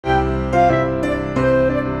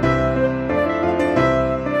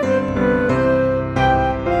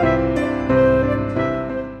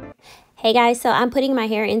Hey guys, so I'm putting my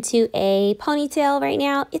hair into a ponytail right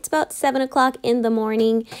now. It's about 7 o'clock in the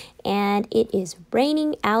morning and it is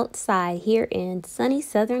raining outside here in sunny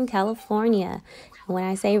Southern California. And when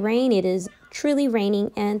I say rain, it is truly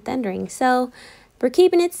raining and thundering. So we're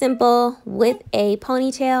keeping it simple with a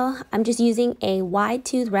ponytail. I'm just using a wide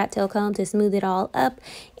tooth rat tail comb to smooth it all up.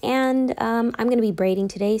 And I'm going to be braiding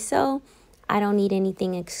today, so I don't need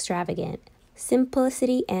anything extravagant.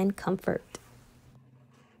 Simplicity and comfort.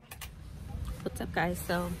 What's up, guys?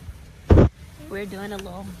 So we're doing a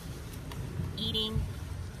little eating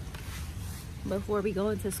before we go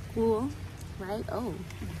into school, right?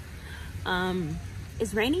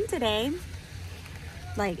 It's raining today,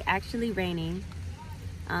 like actually raining.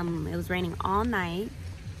 It was raining all night,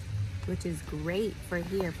 which is great for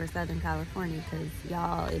here for Southern California, because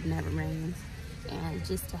y'all, it never rains. And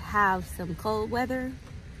just to have some cold weather,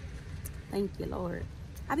 thank you, Lord.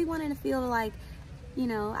 I be wanting to feel like, you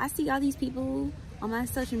know, I see all these people on my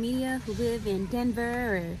social media who live in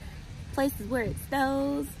Denver or places where it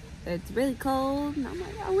snows, or it's really cold, and I'm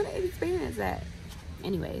like, I want to experience that.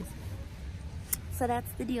 Anyways, so that's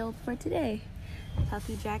the deal for today.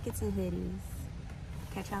 Puffy jackets and hoodies.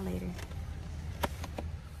 Catch y'all later.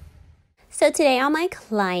 So today on my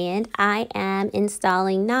client, I am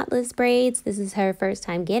installing knotless braids. This is her first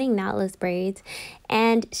time getting knotless braids,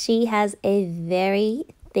 and she has a very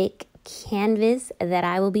thick canvas that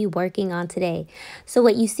I will be working on today. So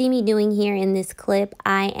what you see me doing here in this clip,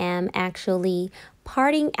 I am actually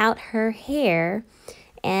parting out her hair,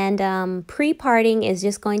 and pre-parting is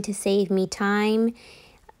just going to save me time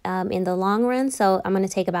in the long run. So I'm going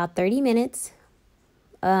to take about 30 minutes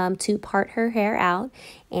to part her hair out,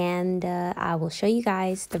 and I will show you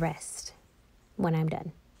guys the rest when I'm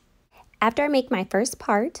done. After I make my first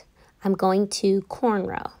part, I'm going to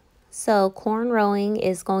cornrow. So cornrowing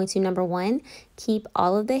is going to, number one, keep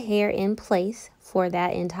all of the hair in place for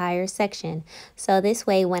that entire section. So this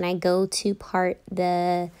way, when I go to part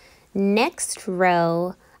the next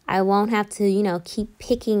row, I won't have to, you know, keep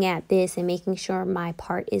picking at this and making sure my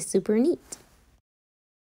part is super neat.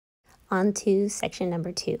 On to section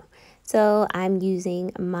number 2. So I'm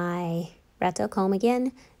using my rat tail comb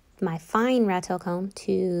again, my fine rat tail comb,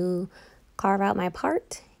 to carve out my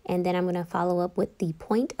part. And then I'm going to follow up with the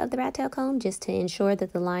point of the rat tail comb just to ensure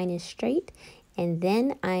that the line is straight. And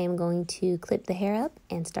then I am going to clip the hair up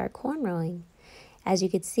and start cornrowing. As you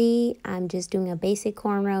can see, I'm just doing a basic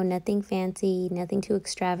cornrow, nothing fancy, nothing too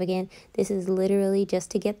extravagant. This is literally just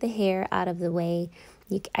to get the hair out of the way.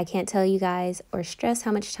 I can't tell you guys or stress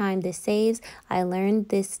how much time this saves. I learned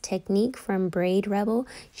this technique from Braid Rebel.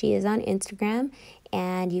 She is on Instagram,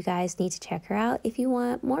 and you guys need to check her out if you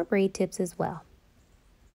want more braid tips as well.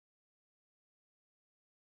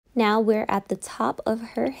 Now we're at the top of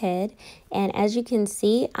her head, and as you can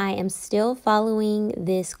see, I am still following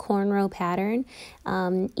this cornrow pattern.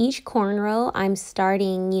 Each cornrow, I'm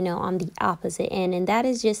starting, you know, on the opposite end, and that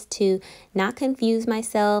is just to not confuse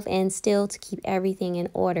myself and still to keep everything in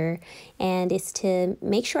order. And it's to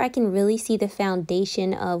make sure I can really see the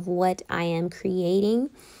foundation of what I am creating.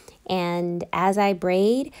 And as I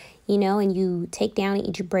braid, you know, and you take down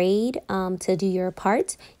each braid to do your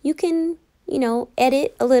parts, you can, you know,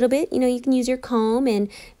 edit a little bit. You know, you can use your comb and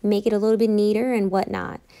make it a little bit neater and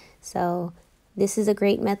whatnot. So this is a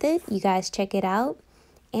great method. You guys check it out.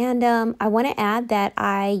 And I want to add that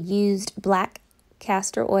I used black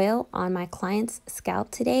castor oil on my client's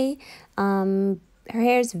scalp today. Her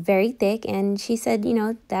hair is very thick, and she said, you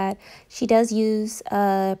know, that she does use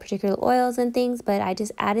particular oils and things, but I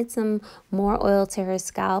just added some more oil to her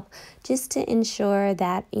scalp just to ensure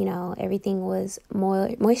that, you know, everything was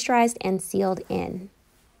moisturized and sealed in.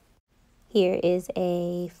 Here is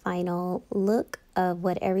a final look of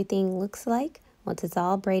what everything looks like once it's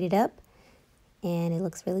all braided up, and it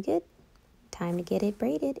looks really good. Time to get it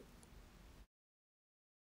braided.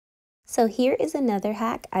 So here is another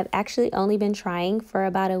hack I've actually only been trying for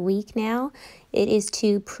about a week now. It is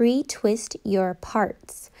to pre-twist your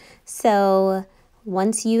parts. So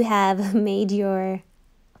once you have made your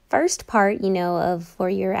first part, you know, for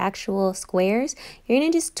your actual squares, you're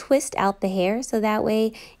going to just twist out the hair so that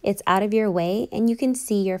way it's out of your way and you can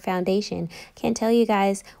see your foundation. Can't tell you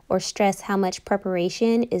guys or stress how much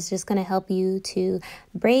preparation is just going to help you to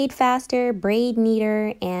braid faster, braid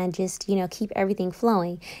neater, and just, you know, keep everything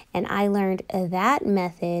flowing. And I learned that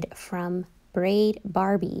method from Braid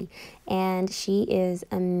Barbie, and she is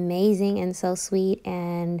amazing and so sweet,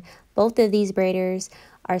 and both of these braiders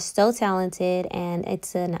are so talented, and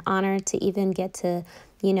it's an honor to even get to,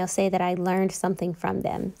 you know, say that I learned something from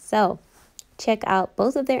them. So check out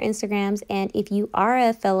both of their Instagrams. And if you are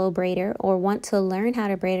a fellow braider or want to learn how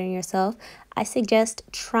to braid on yourself, I suggest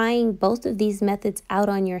trying both of these methods out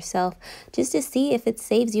on yourself just to see if it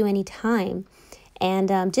saves you any time.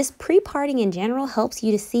 And just pre-parting in general helps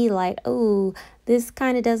you to see like, oh, this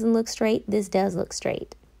kind of doesn't look straight. This does look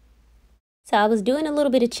straight. So I was doing a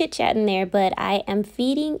little bit of chit-chatting there, but I am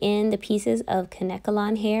feeding in the pieces of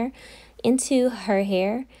Kanekalon hair into her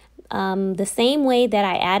hair the same way that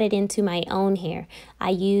I added into my own hair. I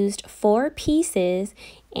used 4 pieces,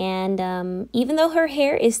 and even though her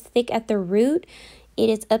hair is thick at the root, it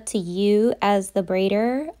is up to you as the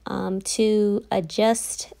braider to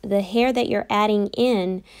adjust the hair that you're adding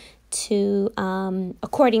in to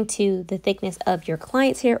according to the thickness of your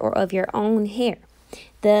client's hair or of your own hair.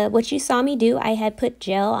 What you saw me do, I had put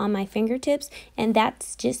gel on my fingertips, and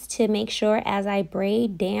that's just to make sure as I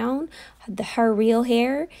braid down, her real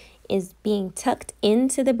hair is being tucked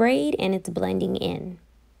into the braid and it's blending in.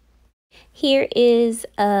 Here is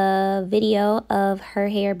a video of her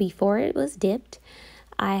hair before it was dipped.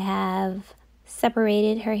 I have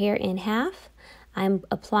separated her hair in half. I'm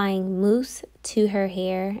applying mousse to her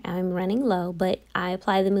hair. I'm running low, but I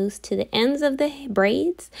apply the mousse to the ends of the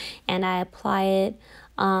braids, and I apply it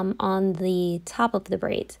on the top of the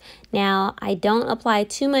braids. Now, I don't apply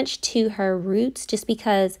too much to her roots just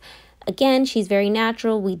because, again, she's very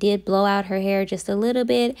natural. We did blow out her hair just a little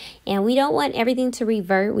bit, and we don't want everything to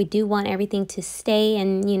revert. We do want everything to stay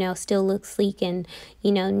and, you know, still look sleek and,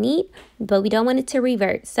 you know, neat, but we don't want it to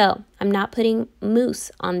revert. So I'm not putting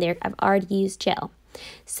mousse on there. I've already used gel.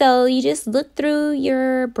 So you just look through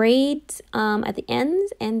your braids at the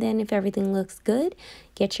ends, and then if everything looks good,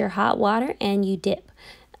 get your hot water and you dip.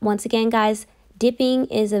 Once again, guys, dipping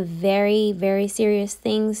is a very, very serious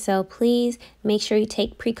thing, so please make sure you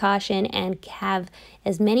take precaution and have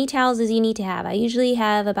as many towels as you need to have. I usually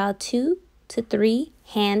have about 2 to 3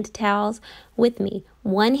 hand towels with me.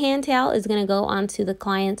 One hand towel is going to go onto the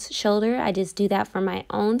client's shoulder. I just do that for my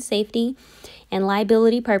own safety and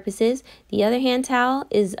liability purposes. The other hand towel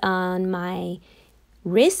is on my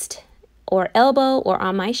wrist or elbow or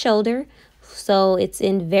on my shoulder, so it's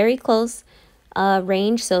in very close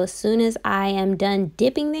range. So as soon as I am done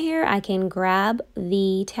dipping the hair, I can grab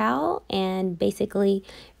the towel and basically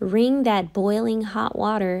wring that boiling hot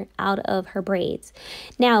water out of her braids.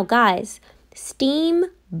 Now, guys, steam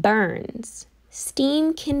burns.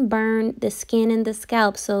 Steam can burn the skin and the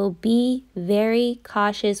scalp, so be very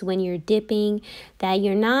cautious when you're dipping that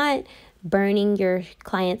you're not burning your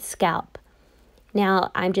client's scalp.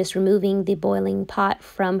 Now I'm just removing the boiling pot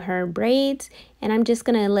from her braids, and I'm just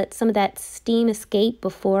gonna let some of that steam escape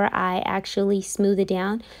before I actually smooth it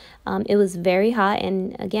down. It was very hot,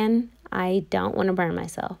 and again, I don't want to burn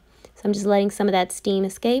myself. So I'm just letting some of that steam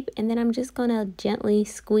escape, and then I'm just gonna gently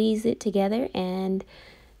squeeze it together and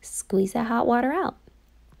squeeze that hot water out.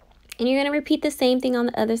 And you're gonna repeat the same thing on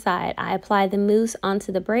the other side. I apply the mousse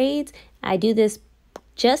onto the braids. I do this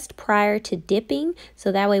just prior to dipping,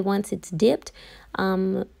 so that way once it's dipped,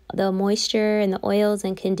 the moisture and the oils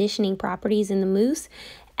and conditioning properties in the mousse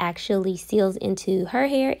actually seals into her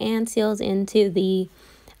hair and seals into the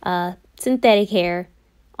synthetic hair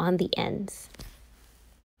on the ends.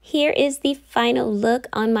 Here is the final look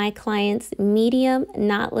on my client's medium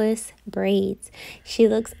knotless braids. She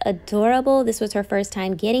looks adorable. This was her first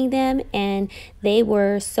time getting them, and they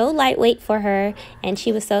were so lightweight for her, and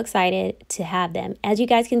she was so excited to have them. As you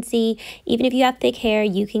guys can see, even if you have thick hair,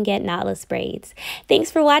 you can get knotless braids. Thanks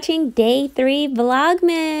for watching Day 3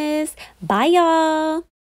 Vlogmas. Bye, y'all.